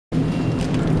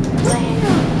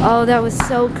Oh, that was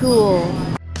so cool.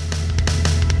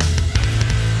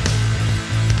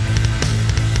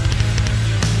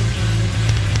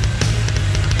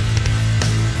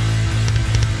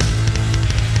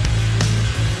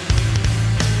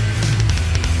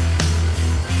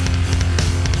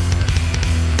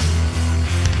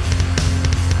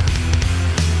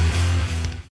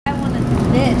 I wanted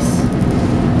this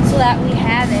so that we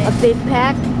have it. A big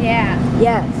pack? Yeah.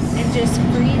 Yes. And just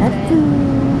freeze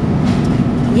it.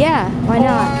 Yeah, why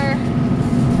not? Or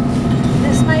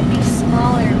this might be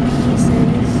smaller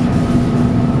pieces.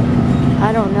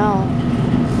 I don't know.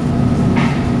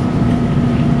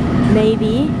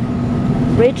 Maybe.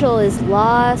 Rachel is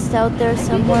lost out there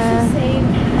somewhere. I think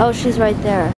it's the same. Oh, she's right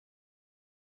there.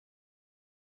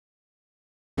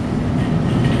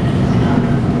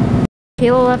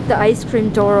 Kayla left the ice cream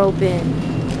door open.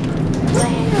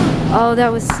 Oh, that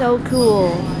was so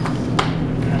cool.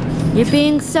 You're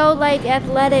being so like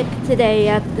athletic today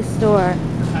at the store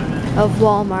of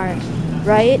Walmart,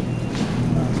 right?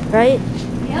 Right?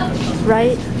 Yep.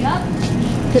 Right? Yep.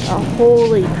 Oh,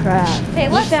 holy crap. Hey,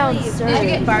 We let's found leave. Surge. Did you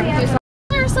get barbecue sauce?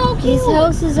 They're so cute. These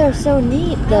houses are so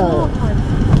neat though.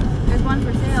 There's one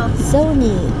for sale. So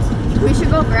neat. We should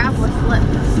go grab with flips.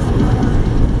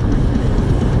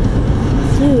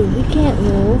 Dude, we can't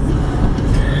move.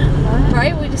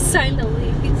 Right? We just signed a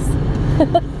lease.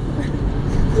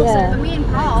 Yeah. Me and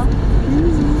Paul.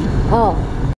 Oh.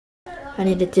 I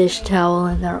need a dish towel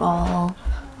and they're all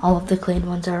of the clean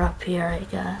ones are up here, I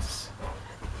guess.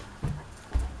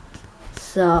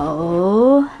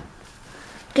 So,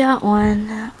 got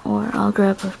one, or I'll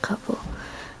grab a couple,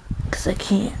 because I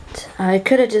can't. I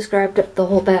could have just grabbed up the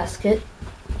whole basket,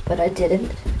 but I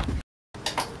didn't.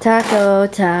 Taco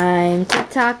time,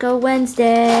 Taco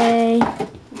Wednesday.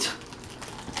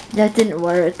 That didn't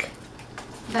work.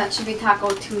 That should be Taco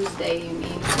Tuesday, you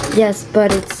mean? Yes,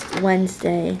 but it's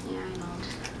Wednesday. Yeah,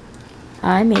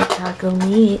 I know. I made taco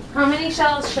meat. How many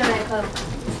shells should I cook?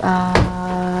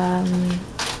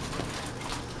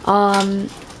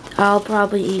 I'll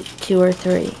probably eat 2 or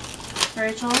 3.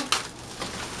 Rachel?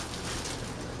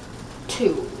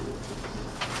 2.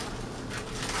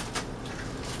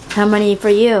 How many for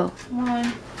you?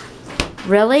 1.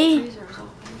 Really?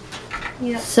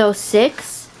 Yep. So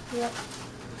 6? Yep.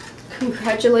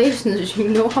 Congratulations, you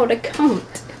know how to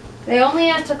count. They only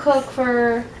have to cook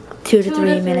for 2 to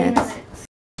 3 minutes.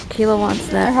 Kayla wants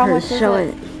that How for much is show it?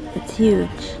 it. It's huge.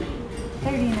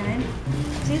 39.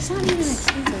 See, it's not even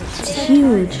expensive. It's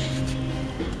huge.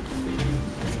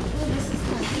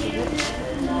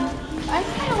 I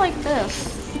kind of like this.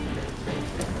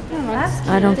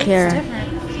 I don't care.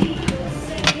 Different.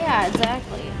 Yeah,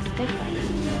 exactly. It's different.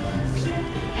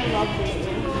 I love this.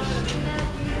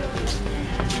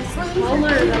 This one's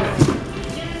taller though.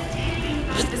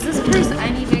 Is this purse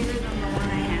any bigger than the one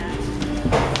I had?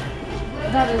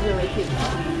 That is really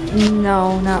cute.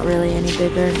 No, not really any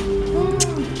bigger.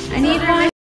 I need one.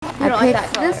 I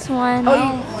picked this one. Oh, you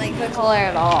don't like the color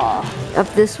at all.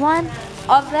 Of this one?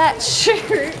 Of that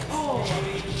shirt.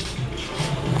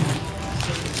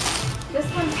 This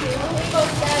one too.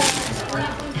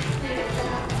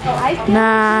 Oh, I think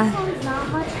Nah. this one's not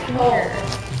much bigger.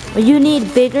 Well, you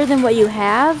need bigger than what you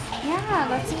have? Yeah,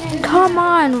 that's even. Come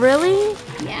on, really?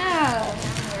 Yeah.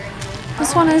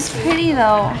 This one is pretty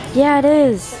though. Yeah, it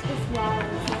is.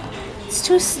 It's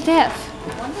too stiff.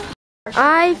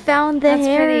 I found the That's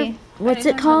hair. pretty. What's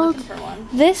it called?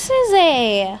 This is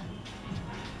a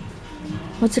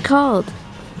What's it called?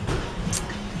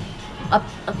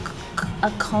 a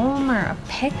comb or a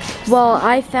pick. Well,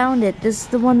 I found it. This is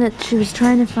the one that she was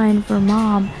trying to find for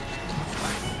Mom.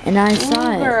 And I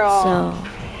saw girl. it, so.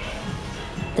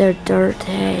 They're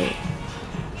dirty.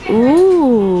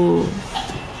 Ooh.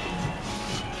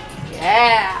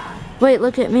 Yeah. Wait,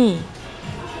 look at me.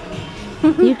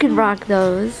 You can rock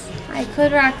those. I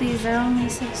could rock these. They're only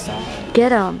 $6. Get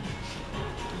them.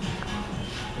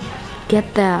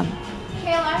 Get them.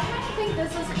 Kayla, I kind of think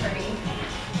this is pretty.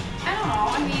 I don't know.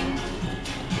 I mean,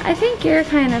 I think you're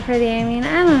kind of pretty. I mean,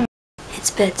 I don't know.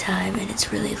 It's bedtime and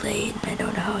it's really late and I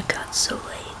don't know how it got so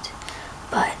late.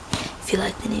 But if you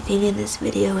liked anything in this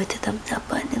video, hit the thumbs up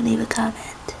button and leave a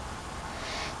comment.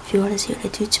 If you want to see what I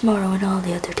do tomorrow and all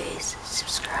the other days,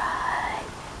 subscribe.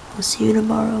 We'll see you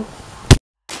tomorrow.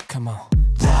 Come on.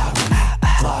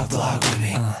 Vlog with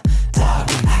me. Vlog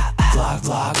with me. Vlog with me.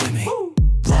 Vlog with me.